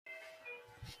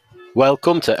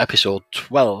Welcome to episode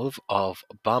 12 of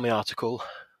Barmy Article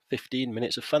 15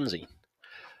 Minutes of Fanzine.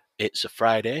 It's a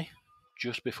Friday,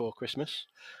 just before Christmas,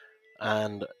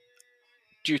 and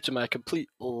due to my complete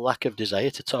lack of desire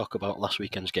to talk about last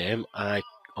weekend's game, I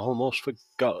almost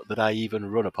forgot that I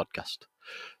even run a podcast.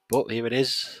 But here it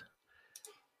is,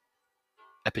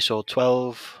 episode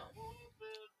 12.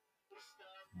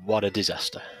 What a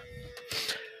disaster.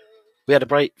 We had a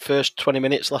bright first 20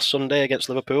 minutes last Sunday against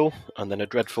Liverpool, and then a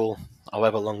dreadful,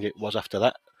 however long it was after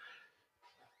that,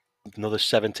 another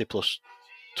 70 plus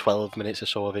 12 minutes or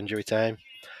so of injury time.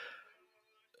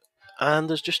 And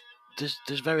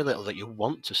there's very little that you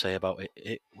want to say about it.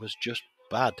 It was just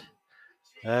bad.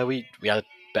 We had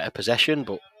better possession,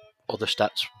 but other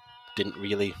stats didn't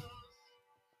really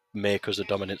make us a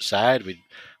dominant side. We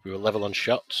were level on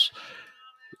shots.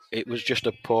 It was just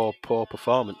a poor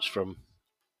performance from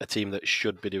a team that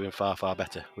should be doing far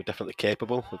better. We're definitely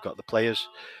capable. We've got the players.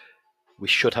 We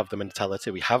should have the mentality.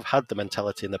 We have had the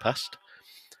mentality in the past.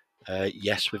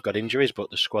 Yes, we've got injuries, but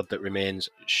the squad that remains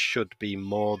should be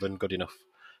more than good enough.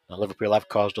 Now, Liverpool have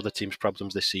caused other teams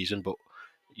problems this season, but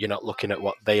you're not looking at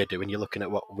what they are doing. You're looking at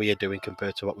what we are doing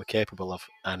compared to what we're capable of,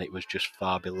 and it was just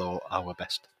far below our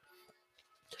best.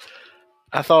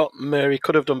 I thought Mary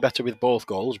could have done better with both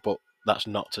goals, but that's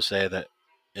not to say that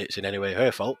it's in any way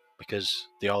her fault, because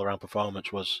the all-around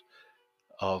performance was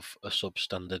of a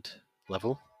substandard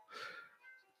level.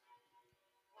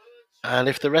 And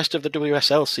if the rest of the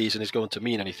WSL season is going to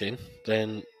mean anything,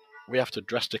 then we have to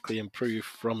drastically improve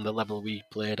from the level we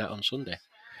played at on Sunday.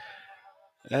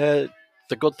 The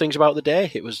good things about the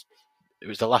day, it was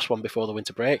the last one before the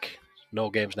winter break. No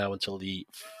games now until the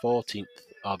 14th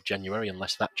of January,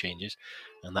 unless that changes,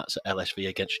 and that's at LSV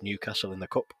against Newcastle in the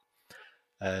Cup.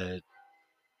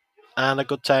 And a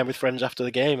good time with friends after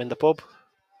the game in the pub.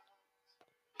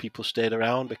 People stayed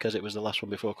around because it was the last one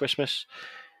before Christmas,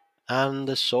 and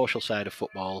the social side of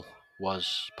football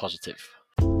was positive.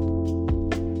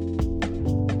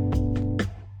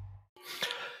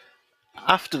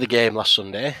 After the game last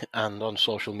Sunday, and on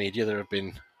social media, there have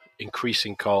been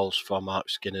increasing calls for Mark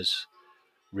Skinner's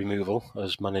removal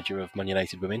as manager of Man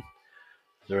United Women.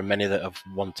 There are many that have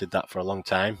wanted that for a long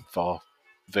time for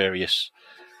various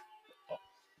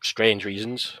strange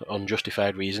reasons,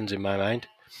 unjustified reasons in my mind.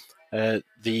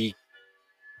 The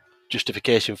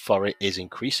justification for it is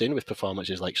increasing with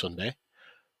performances like Sunday,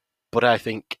 but I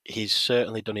think he's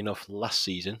certainly done enough last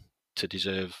season to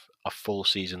deserve a full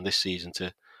season this season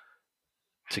to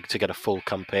get a full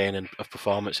campaign of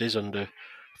performances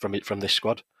from this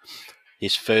squad.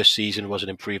 His first season was an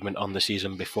improvement on the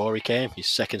season before he came. His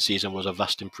second season was a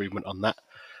vast improvement on that.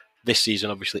 This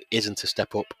season obviously isn't a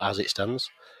step up as it stands,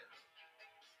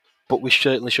 but we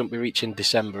certainly shouldn't be reaching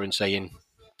December and saying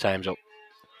time's up.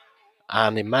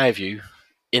 And in my view,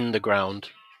 in the ground,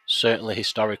 certainly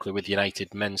historically with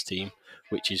United men's team,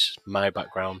 which is my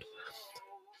background,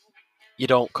 you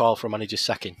don't call for a manager's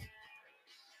sacking.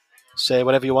 Say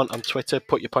whatever you want on Twitter,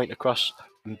 put your point across,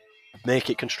 make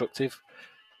it constructive.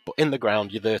 But in the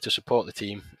ground, you're there to support the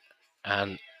team.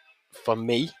 And for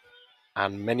me,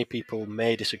 and many people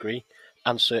may disagree,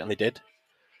 and certainly did,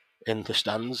 in the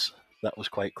stands, that was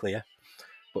quite clear.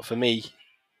 But for me,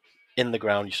 in the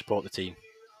ground, you support the team.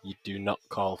 You do not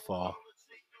call for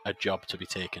a job to be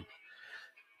taken.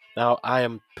 Now, I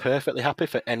am perfectly happy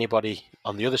for anybody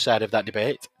on the other side of that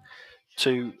debate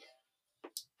to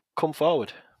come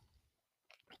forward,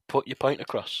 put your point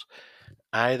across,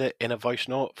 either in a voice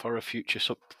note for a future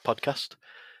podcast,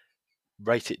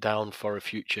 write it down for a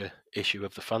future issue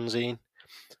of the fanzine.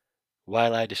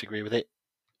 While I disagree with it,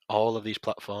 all of these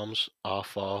platforms are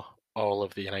for all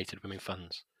of the United Women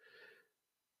fans.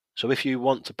 So if you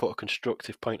want to put a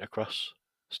constructive point across,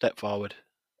 step forward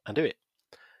and do it.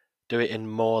 Do it in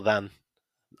more than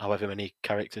however many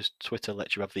characters Twitter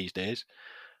lets you have these days,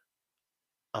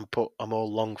 and put a more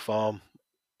long form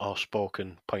or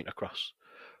spoken point across.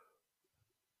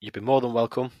 You'd be more than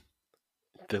welcome.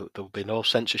 There'll be no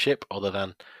censorship other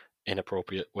than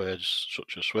inappropriate words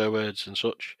such as swear words and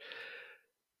such.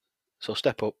 So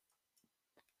step up,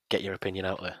 get your opinion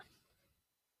out there.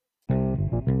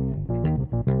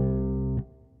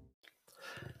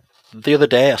 The other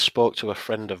day I spoke to a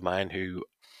friend of mine who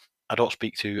I don't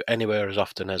speak to anywhere as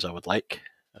often as I would like.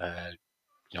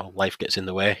 Life gets in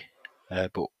the way,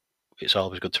 but it's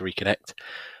always good to reconnect.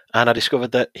 And I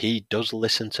discovered that he does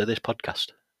listen to this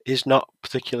podcast. He's not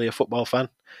particularly a football fan.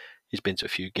 He's been to a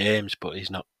few games, but he's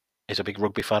a big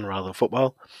rugby fan rather than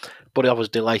football. But I was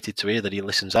delighted to hear that he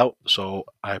listens out, so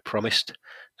I promised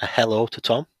a hello to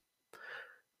Tom.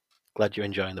 Glad you're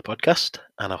enjoying the podcast,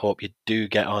 and I hope you do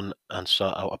get on and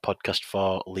sort out a podcast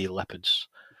for Lille Leopards.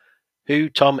 who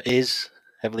Tom is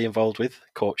heavily involved with,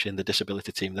 coaching the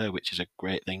disability team there, which is a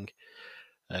great thing.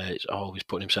 He's always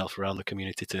putting himself around the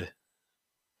community to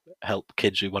help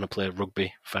kids who want to play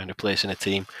rugby find a place in a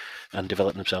team and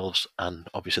develop themselves. And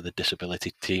obviously the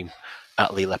disability team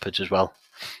at Lee Leopards as well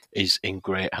is in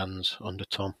great hands under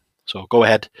Tom. So go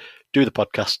ahead, do the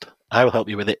podcast. I will help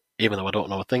you with it, even though I don't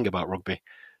know a thing about rugby,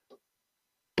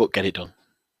 but get it done.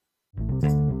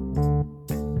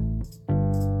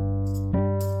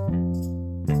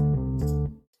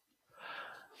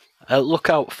 Look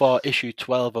out for issue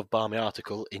 12 of Barmy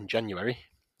article in January.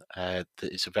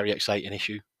 It's a very exciting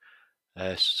issue.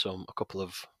 A couple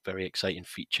of very exciting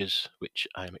features, which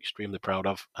I am extremely proud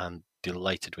of and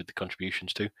delighted with the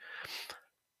contributions to.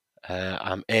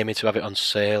 I'm aiming to have it on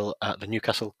sale at the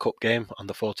Newcastle Cup game on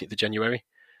the 14th of January.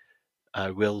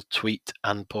 I will tweet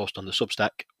and post on the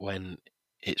Substack when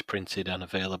it's printed and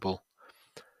available.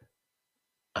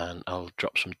 And I'll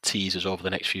drop some teasers over the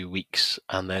next few weeks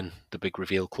and then the big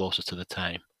reveal closer to the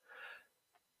time.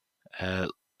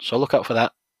 So look out for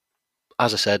that.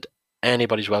 As I said,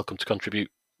 anybody's welcome to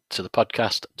contribute to the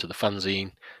podcast, to the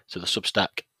fanzine, to the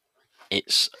Substack.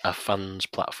 It's a fans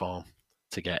platform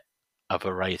to get a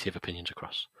variety of opinions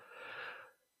across.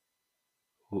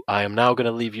 I am now going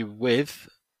to leave you with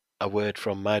a word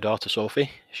from my daughter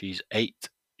Sophie. She's 8.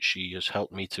 She has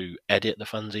helped me to edit the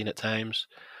fanzine at times.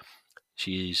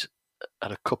 She's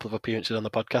had a couple of appearances on the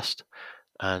podcast,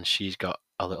 and she's got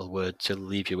a little word to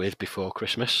leave you with before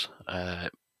Christmas.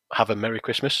 Have a Merry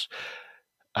Christmas.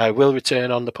 I will return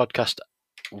on the podcast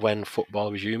when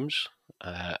football resumes.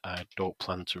 I don't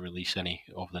plan to release any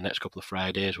over the next couple of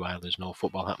Fridays while there's no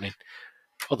football happening,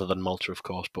 other than Malta, of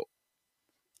course, but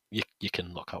you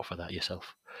can look out for that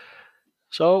yourself.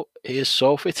 So here's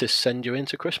Sophie to send you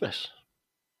into Christmas.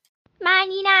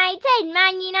 Man United,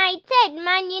 Man United,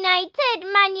 Man United,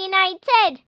 Man United.